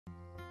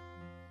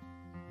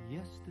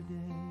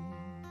yesterday.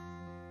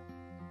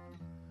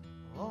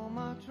 All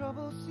my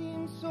troubles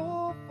seem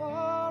so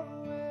far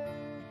away.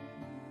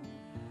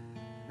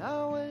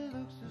 Now it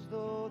looks as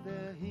though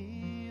they're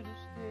here to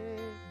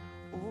stay.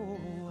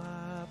 Oh,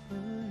 I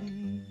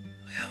believe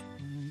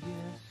in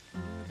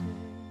yesterday.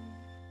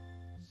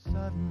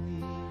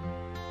 Suddenly,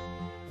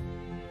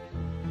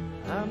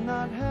 I'm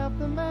not half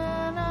the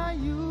man I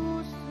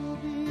used to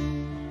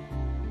be.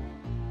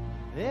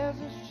 There's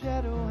a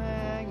shadow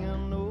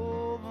hanging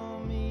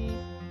over me.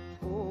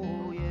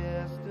 Oh,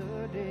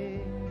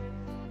 yesterday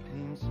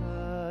came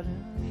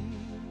suddenly.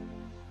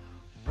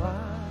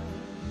 Why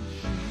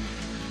she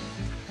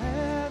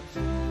had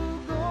to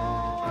go,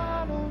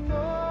 I don't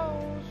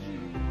know. She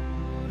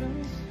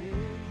wouldn't say.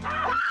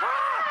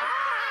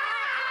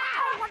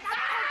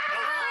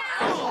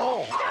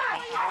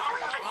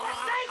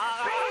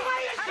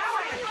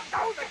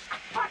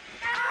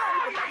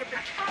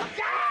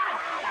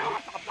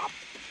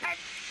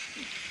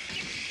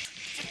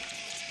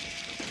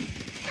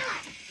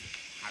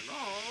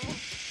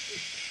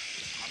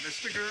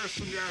 Mr.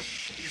 Gerson, yes.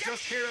 He's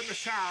just here in the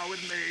shower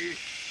with me.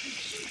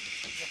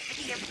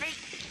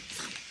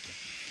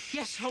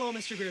 Yes, hello,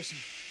 Mr. Gerson.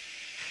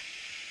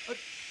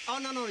 Oh,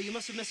 no, you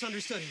must have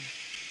misunderstood him.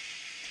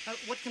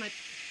 What can I...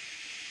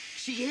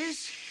 She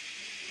is?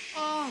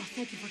 Oh,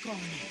 thank you for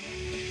calling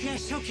me.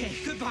 Yes, okay,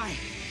 goodbye.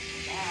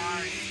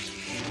 Bye.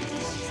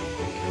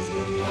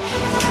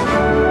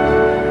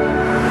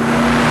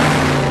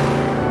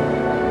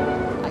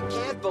 I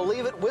can't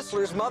believe it.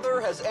 Whistler's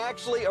mother has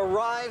actually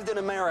arrived in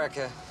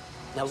America.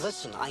 Now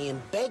listen, I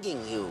am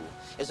begging you,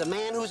 as a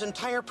man whose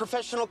entire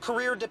professional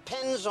career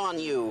depends on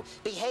you,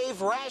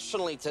 behave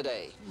rationally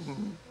today.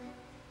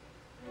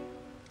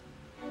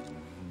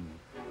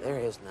 There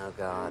is no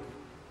God.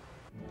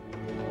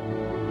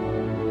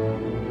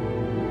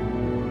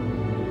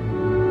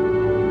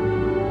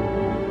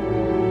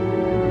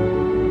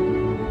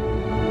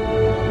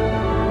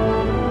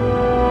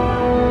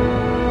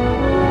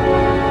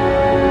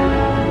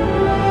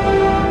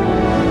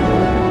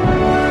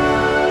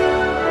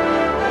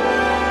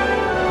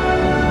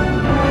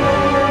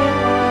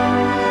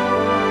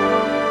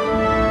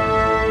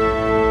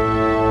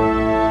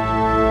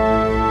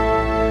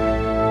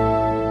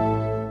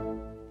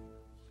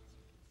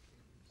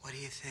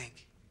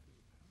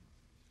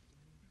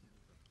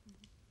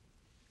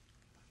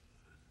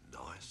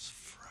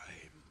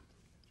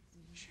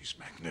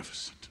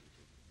 Magnificent.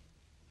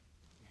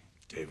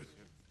 David,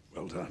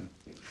 well done.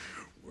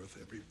 Worth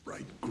every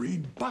bright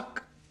green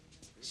buck.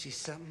 She's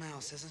something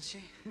else, isn't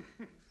she?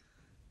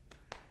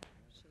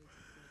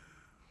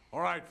 All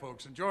right,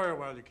 folks, enjoy her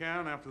while you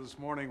can. After this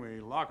morning, we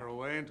lock her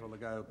away until the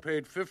guy who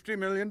paid $50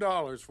 million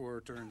for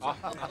her turns up.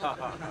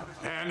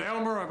 And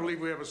Elmer, I believe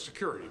we have a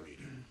security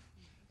meeting.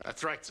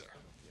 That's right, sir.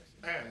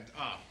 And,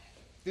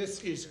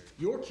 this is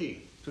your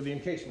key to the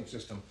encasement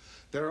system.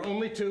 There are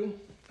only two.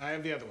 I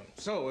have the other one.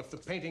 So if the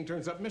painting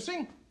turns up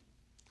missing,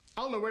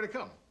 I'll know where to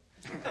come.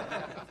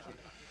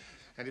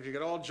 And if you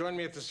could all join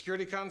me at the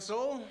security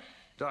console.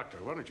 Doctor,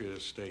 why don't you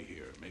just stay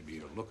here? Maybe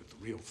a look at the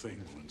real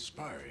thing will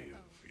inspire you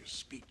for your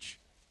speech.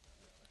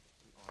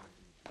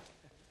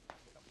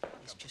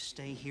 Let's just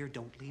stay here.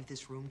 Don't leave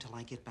this room till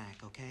I get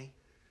back, okay?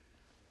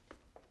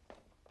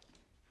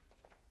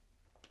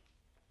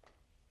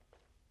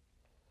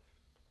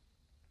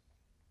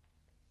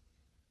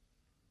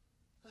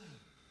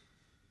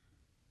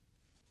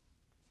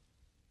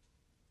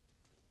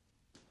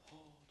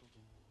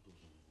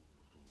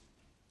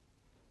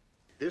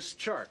 This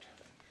chart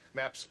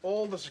maps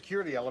all the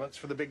security elements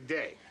for the big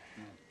day.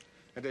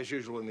 And as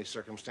usual in these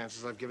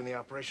circumstances, I've given the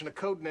operation a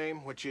code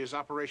name, which is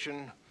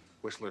Operation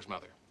Whistler's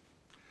Mother.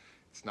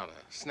 It's not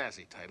a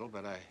snazzy title,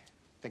 but I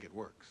think it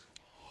works.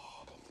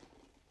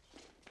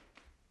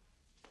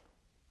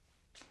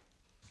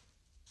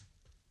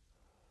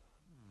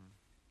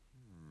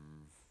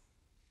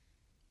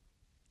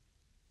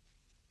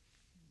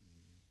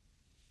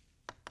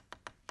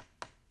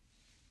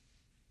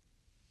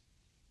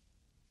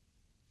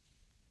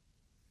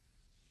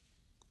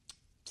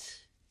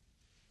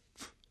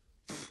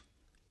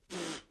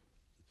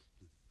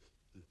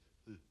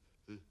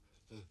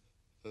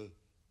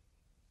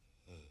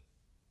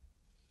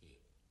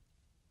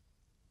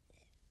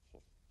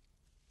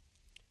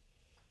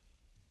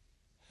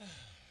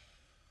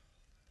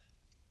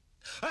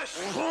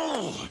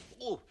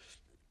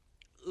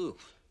 Ooh.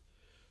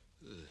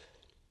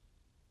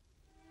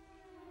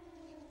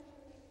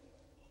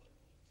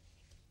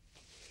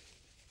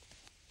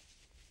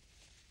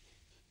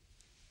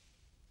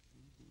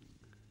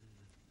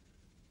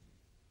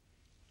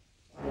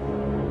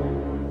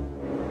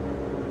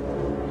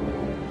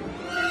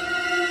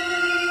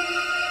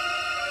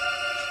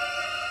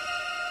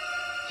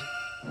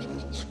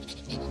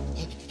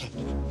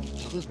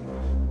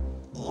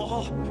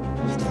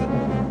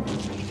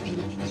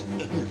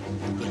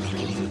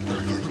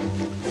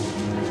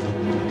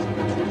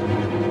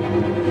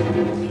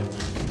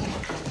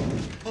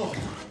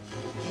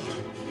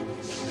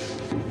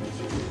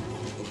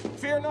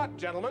 Fear not,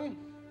 gentlemen.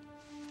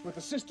 With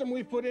the system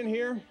we've put in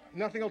here,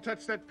 nothing will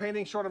touch that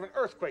painting short of an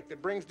earthquake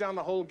that brings down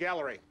the whole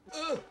gallery.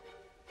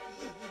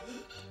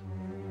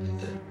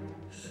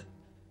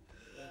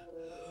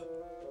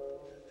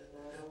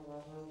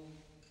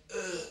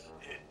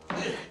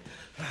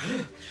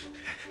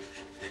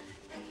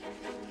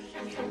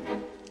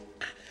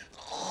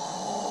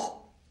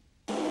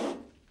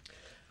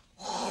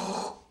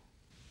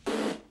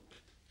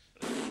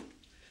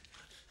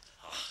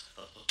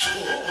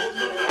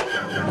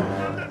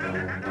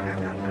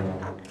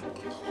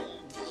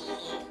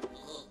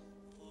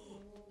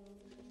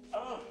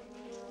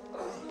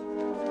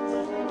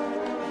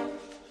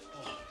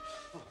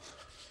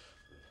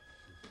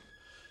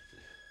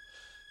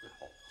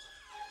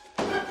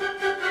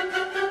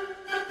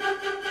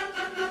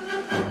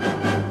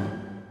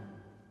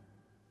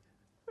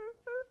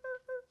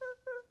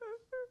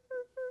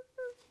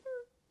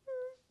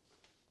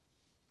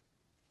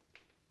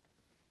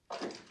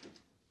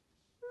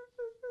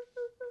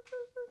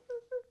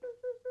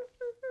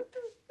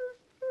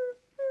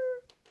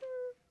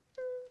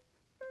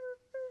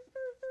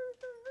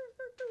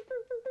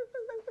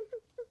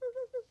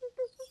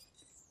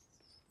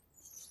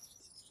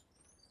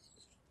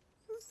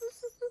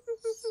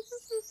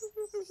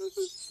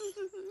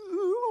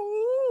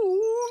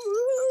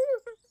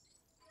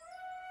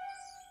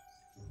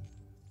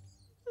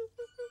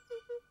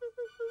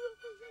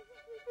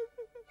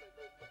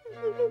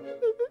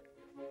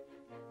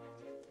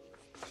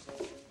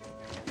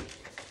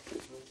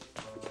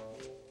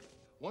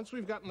 Once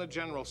we've gotten the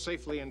general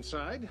safely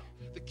inside,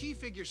 the key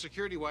figure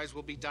security-wise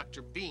will be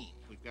Dr. Bean.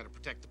 We've got to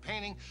protect the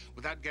painting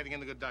without getting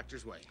in the good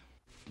doctor's way.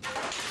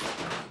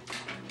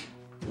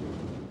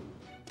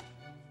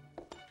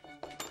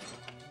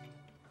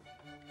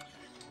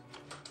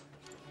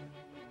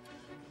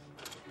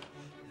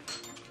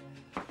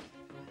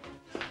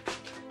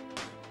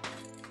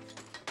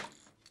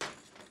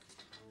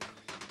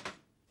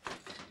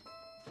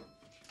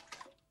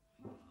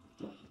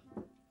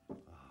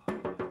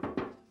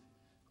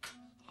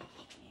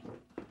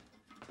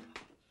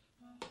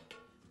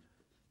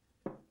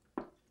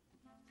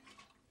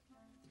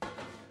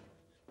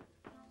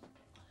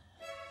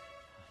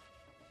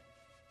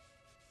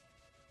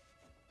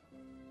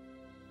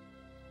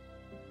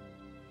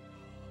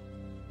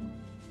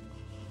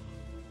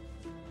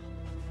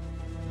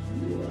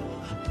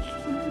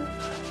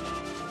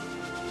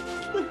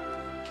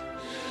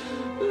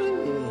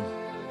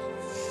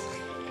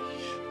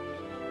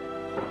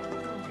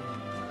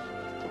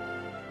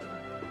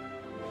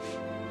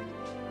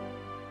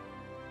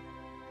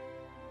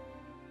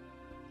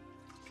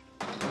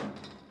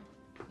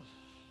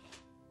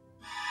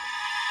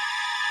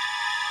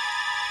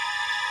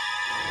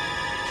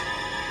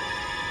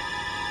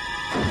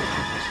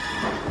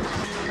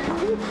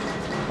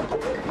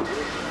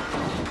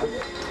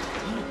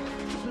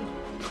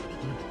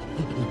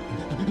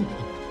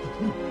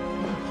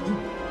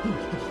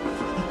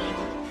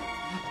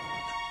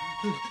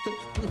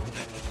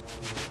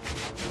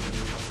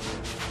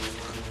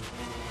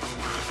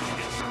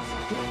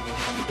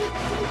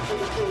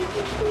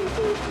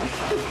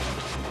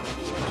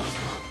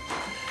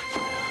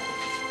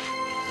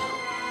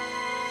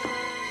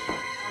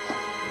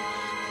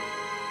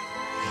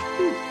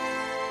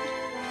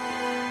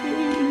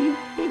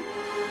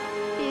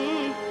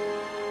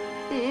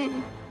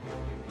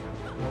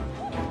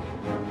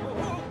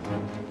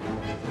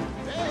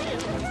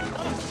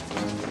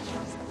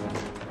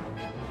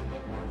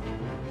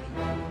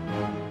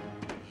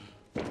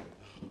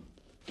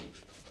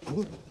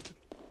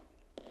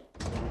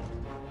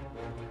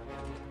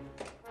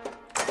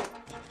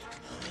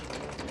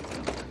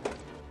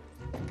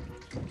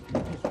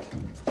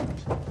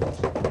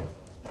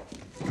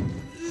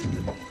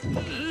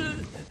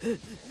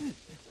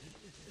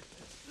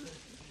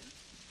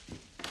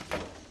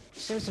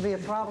 Seems to be a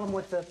problem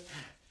with the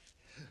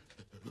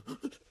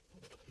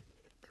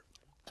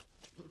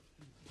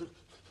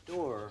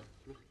door.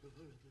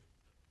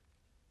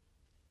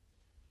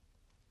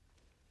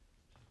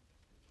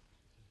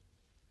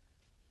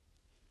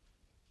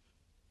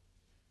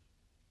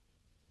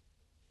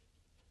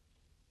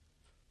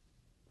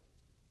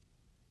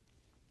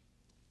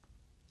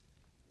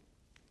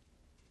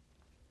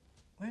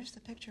 Where's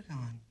the picture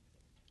gone?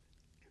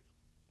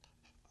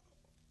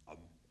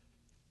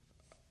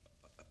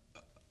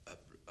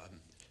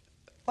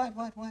 What?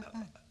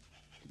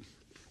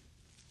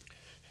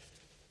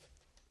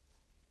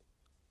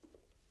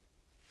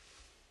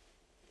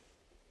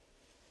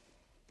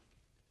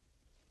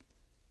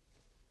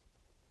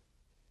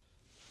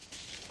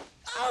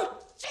 Oh,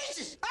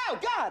 Jesus! Oh,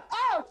 God!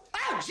 Oh,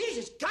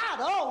 Jesus! God!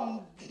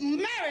 Oh,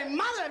 Mary,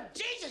 Mother of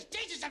Jesus!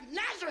 Jesus of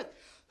Nazareth!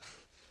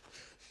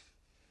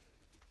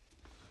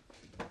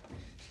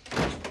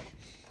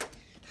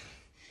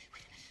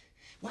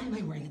 Why am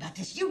I worrying about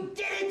this? You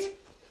did it!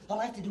 All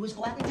I have to do is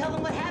go out and tell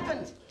them what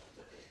happened.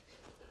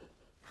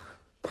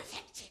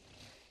 Perfect.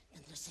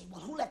 And they'll say,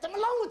 well, who let them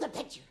alone with the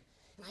picture?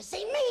 And I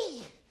say,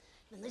 me.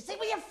 And they say,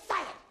 well, you're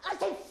fired. I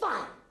say,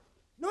 fire.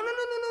 No.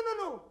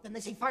 Then they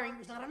say firing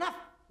was not enough.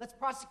 Let's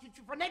prosecute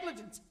you for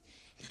negligence.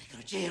 Then I go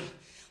to jail.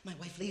 My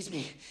wife leaves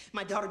me.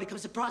 My daughter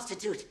becomes a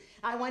prostitute.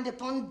 I wind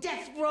up on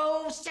death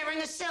row, sharing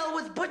a cell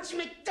with Butch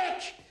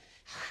McDick.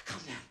 Calm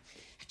down.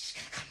 I just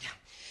gotta calm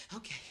down.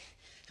 Okay.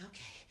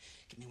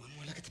 Give me one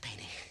more look at the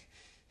painting.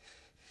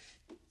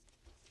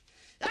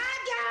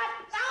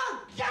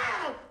 Oh,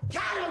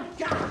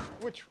 God!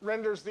 Which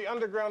renders the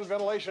underground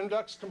ventilation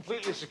ducts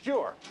completely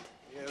secure.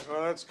 Yes,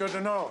 well, that's good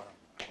to know.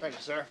 Thank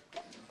you, sir.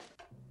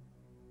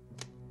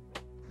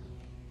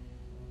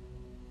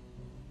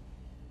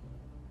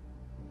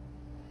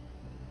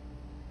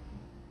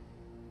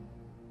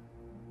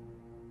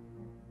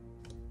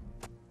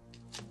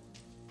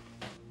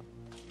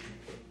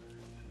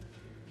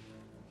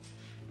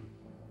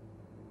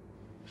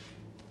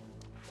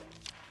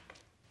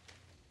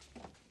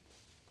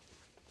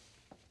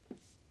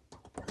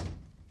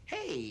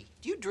 Hey,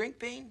 do you drink,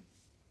 Bean?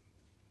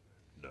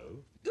 No.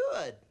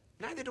 Good.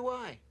 Neither do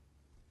I.